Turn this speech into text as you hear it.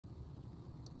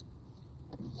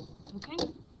Okay,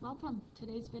 welcome.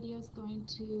 Today's video is going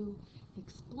to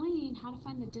explain how to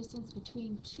find the distance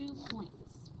between 2 points.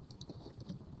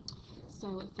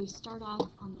 So if we start off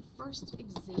on the first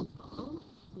example,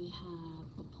 we have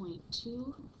the point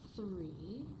 2,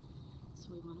 3. So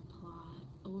we want to plot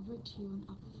over 2 and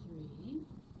up 3.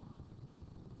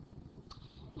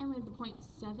 And we have the point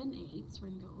 7, 8. So we're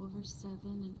going to go over 7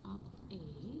 and up 8.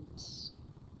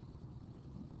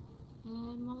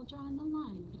 And we'll draw in the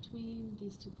line between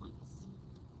these 2 points.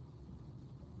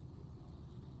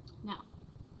 Now,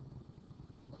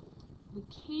 we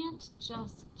can't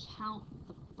just count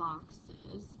the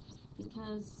boxes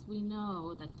because we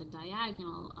know that the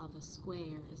diagonal of a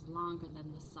square is longer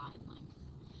than the side length.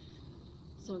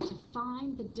 So to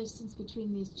find the distance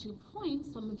between these 2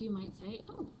 points, some of you might say,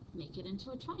 oh, make it into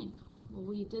a triangle. Well,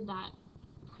 we did that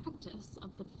practice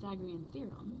of the Pythagorean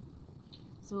theorem.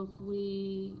 So if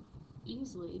we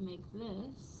easily make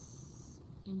this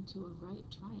into a right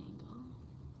triangle,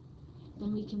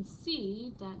 then we can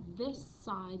see that this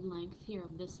side length here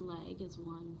of this leg is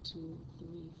 1, 2,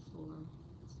 3, 4,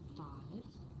 5.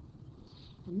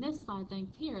 And this side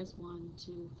length here is 1,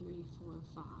 2, 3, 4,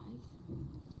 5.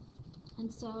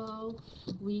 And so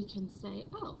we can say,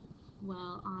 oh,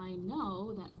 well, I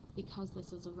know that because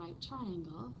this is a right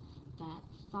triangle, that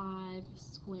 5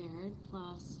 squared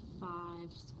plus 5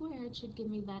 squared should give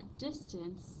me that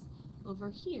distance over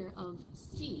here of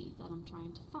C that I'm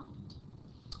trying to find.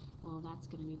 Well, that's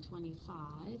going to be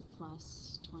 25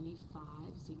 plus 25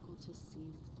 is equal to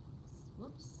C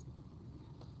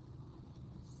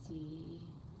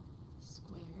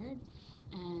squared,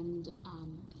 and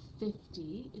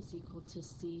 50 is equal to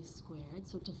C squared.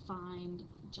 So to find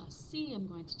just C, I'm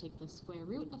going to take the square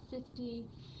root of 50,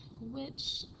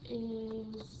 which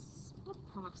is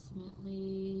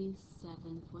approximately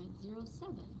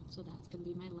 7.07. So that's going to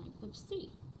be my length of C.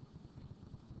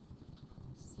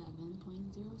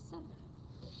 7.07.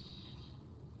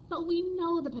 But we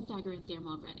know the Pythagorean theorem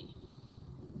already.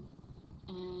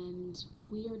 And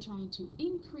we are trying to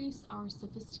increase our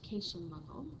sophistication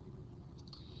level.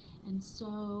 And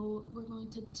so we're going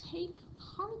to take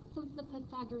parts of the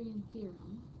Pythagorean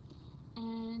theorem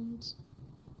and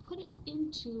put it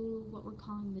into what we're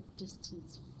calling the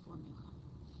distance formula.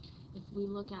 If we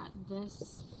look at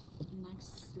this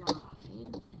next slide,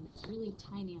 and it's really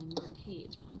tiny on your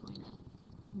page, but I'm going to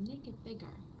make it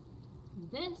bigger.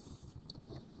 This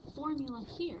formula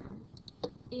here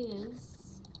is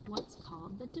what's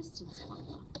called the distance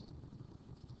formula.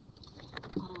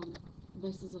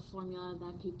 This is a formula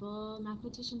that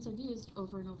mathematicians have used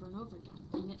over and over and over again,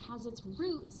 and it has its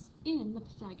roots in the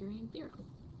Pythagorean theorem.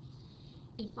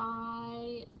 If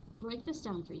I break this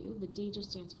down for you, the D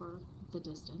just stands for the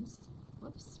distance.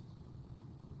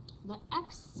 The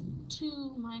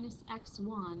x2 minus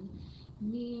x1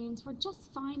 means we're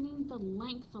just finding the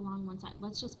length along one side.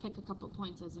 Let's just pick a couple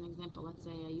points as an example. Let's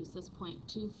say I use this point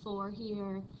 2, 4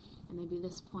 here, and maybe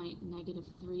this point negative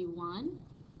 3, 1.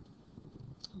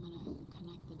 I'm going to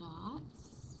connect the dots.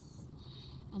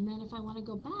 And then if I want to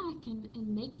go back and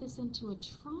make this into a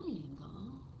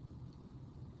triangle,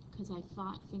 because I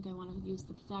think I want to use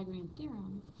the Pythagorean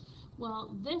theorem,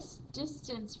 well, this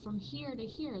distance from here to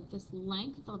here, this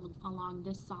length along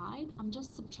this side, I'm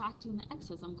just subtracting the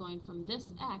x's. I'm going from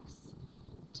this x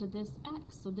to this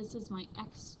x. So this is my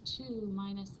x2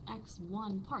 minus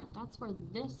x1 part. That's where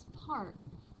this part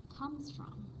comes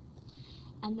from.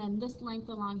 And then this length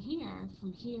along here,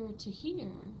 from here to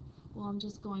here, well, I'm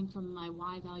just going from my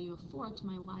y value of 4 to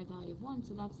my y value of 1.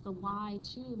 So that's the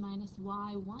y2 minus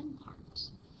y1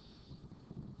 part.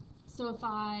 So if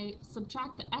I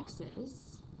subtract the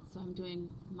x's, so I'm doing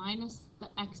minus the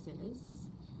x's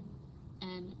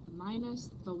and minus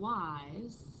the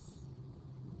y's,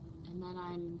 and then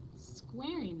I'm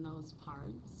squaring those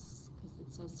parts, because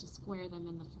it says to square them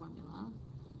in the formula,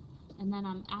 and then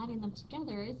I'm adding them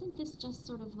together, isn't this just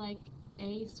sort of like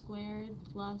a squared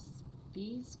plus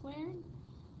b squared?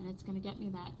 And it's going to get me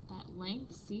that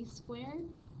length, c squared.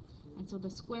 And so the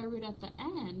square root at the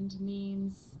end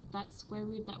means that square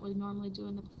root that we normally do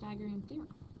in the Pythagorean theorem.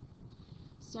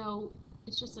 So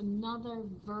it's just another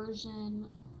version,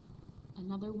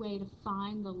 another way to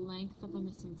find the length of a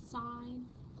missing side.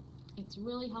 It's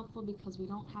really helpful because we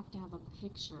don't have to have a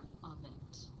picture of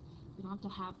it. We don't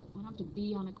have to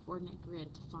be on a coordinate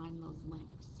grid to find those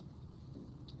lengths.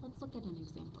 Let's look at an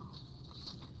example.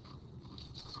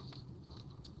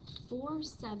 4,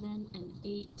 7, and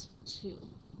 8, 2.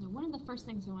 Now, one of the first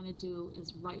things we want to do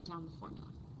is write down the formula.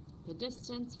 The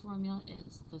distance formula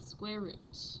is the square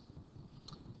root.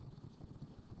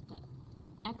 The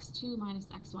x2 minus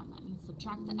x1. That means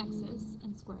subtract the x's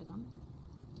and square them.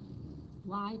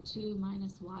 y2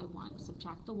 minus y1.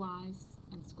 Subtract the y's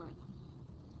and square them.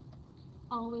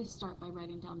 Always start by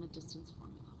writing down the distance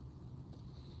formula.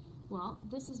 Well,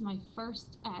 this is my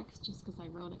first x, just because I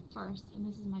wrote it first, and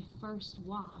this is my first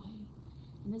y,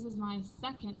 and this is my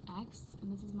second x,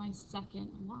 and this is my second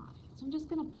y. So I'm just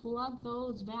going to plug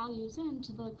those values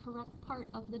into the correct part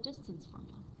of the distance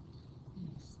formula. And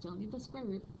I still need the square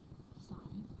root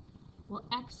sign. Well,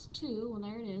 x2, well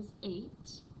there it is,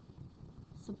 8.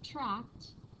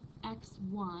 Subtract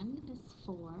x1 is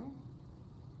 4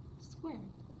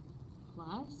 squared,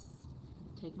 plus,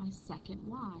 take my second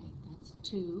y, that's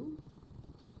 2,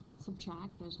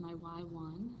 subtract, there's my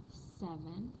y1,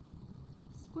 7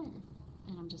 squared.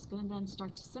 And I'm just going to then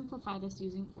start to simplify this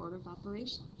using order of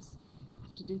operations. I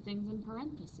have to do things in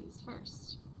parentheses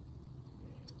first.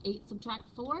 8 subtract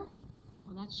 4,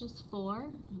 well that's just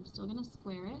 4, I'm still going to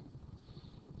square it.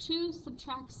 2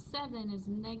 subtract 7 is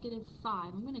negative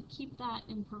 5. I'm going to keep that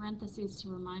in parentheses to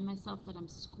remind myself that I'm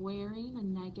squaring a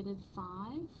negative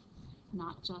 5,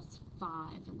 not just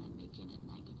 5 and then making it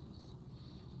negative.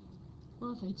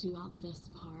 Well, if I do out this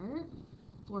part,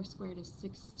 4 squared is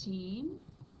 16.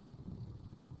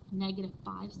 Negative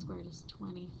 5 squared is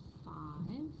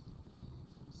 25.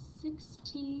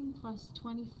 16 plus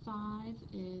 25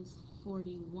 is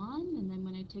 41. And then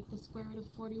when I take the square root of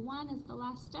 41 as the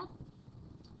last step,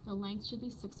 the length should be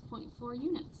 6.4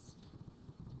 units.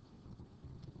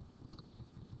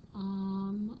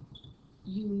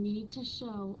 You need to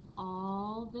show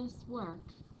all this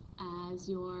work as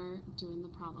you're doing the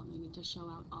problem. You need to show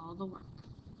out all the work.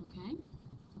 Okay?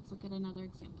 Let's look at another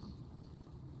example.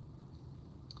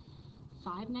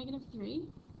 5 negative 3.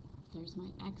 There's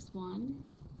my x1,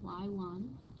 y1,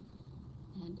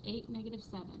 and 8 negative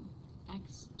 7.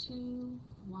 x2,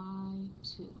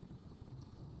 y2.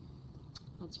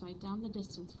 Let's write down the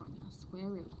distance formula. Square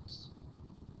root.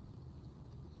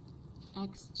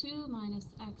 x2 minus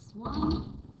x1.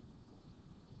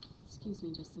 Excuse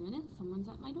me just a minute. Someone's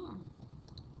at my door.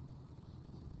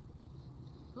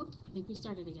 Oops, I think we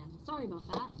started again. Sorry about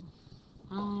that.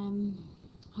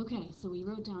 Okay, so we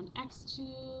wrote down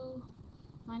x2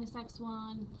 minus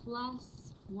x1 plus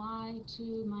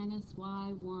y2 minus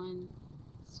y1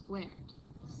 squared.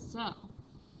 So, let's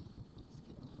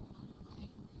get that out of the way.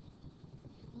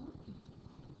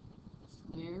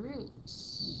 Square root.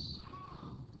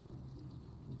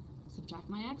 Subtract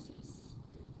my x's.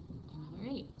 Another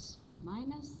 8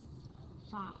 minus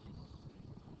 5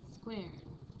 squared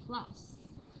plus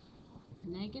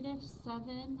negative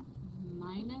 7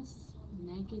 minus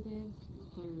negative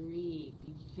 3.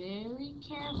 Be very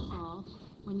careful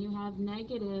when you have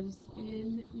negatives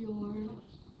in your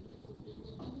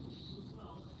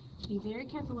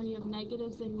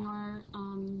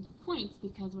points,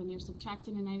 because when you're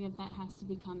subtracting a negative, that has to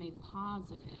become a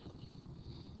positive.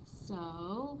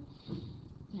 So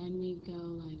then we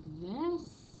go like this.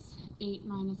 8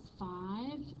 minus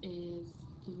 5 is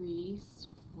 3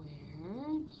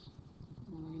 squared.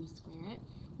 Then we're going to square it.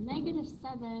 Negative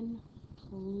 7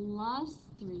 plus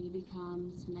 3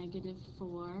 becomes negative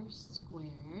 4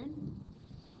 squared.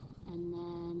 And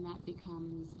then that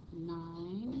becomes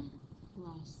 9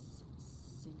 plus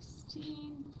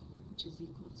 16, which is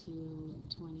equal to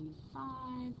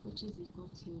 25, which is equal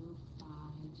to 5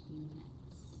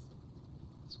 units.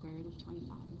 Square root of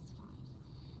 25 is 5.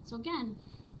 So again,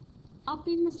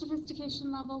 upping the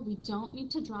sophistication level, we don't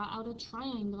need to draw out a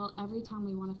triangle every time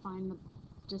we want to find the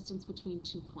distance between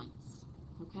 2 points.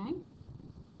 Okay?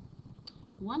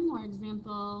 One more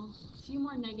example, a few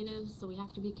more negatives, so we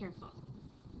have to be careful.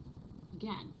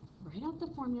 Again, write out the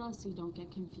formula so you don't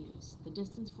get confused. The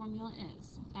distance formula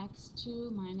is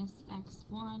x2 minus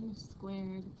x1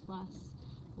 squared plus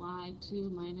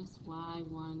y2 minus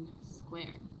y1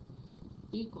 squared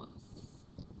equals,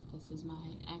 this is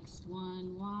my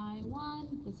x1,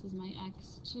 y1, this is my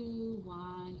x2,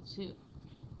 y2.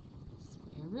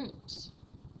 Square root.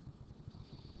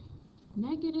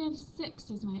 Negative 6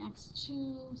 is my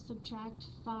x2, subtract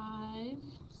 5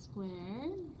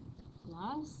 squared,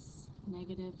 plus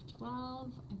negative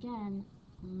 12, again,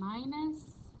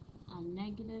 minus a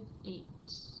negative 8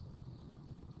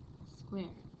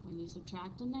 squared. When you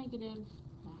subtract a negative,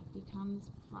 that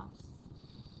becomes plus,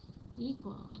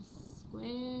 equals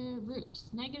square root.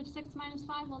 Negative 6 minus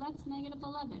 5, well that's negative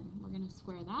 11. We're going to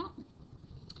square that.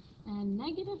 And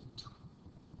negative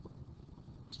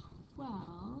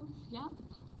 12, yep,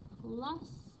 plus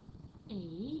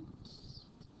 8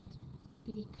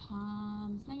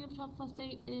 becomes, negative 12 plus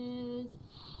 8 is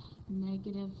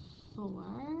negative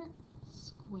 4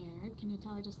 squared. Can you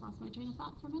tell I just lost my train of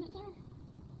thought for a minute there?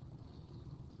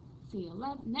 Let's see,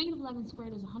 negative 11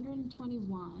 squared is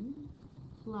 121.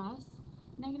 plus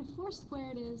negative 4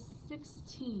 squared is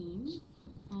 16,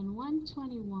 and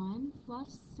 121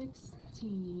 plus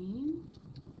 16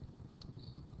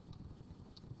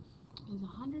 is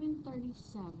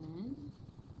 137,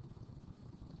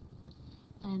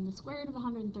 and the square root of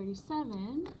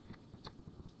 137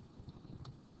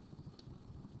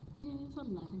 is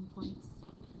 11.7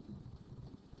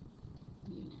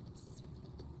 units.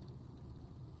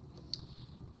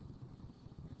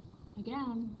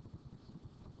 Again,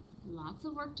 lots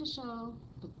of work to show,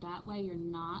 but that way you're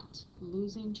not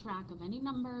losing track of any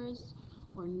numbers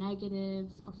or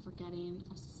negatives or forgetting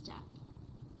a step.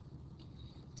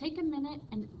 Take a minute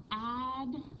and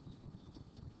add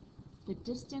the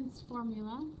distance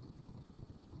formula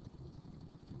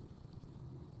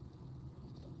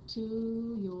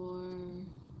to your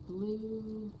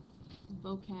blue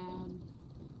vocab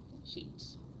sheet.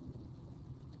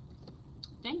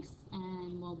 Thanks,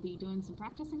 and we'll be doing some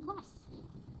practice in class.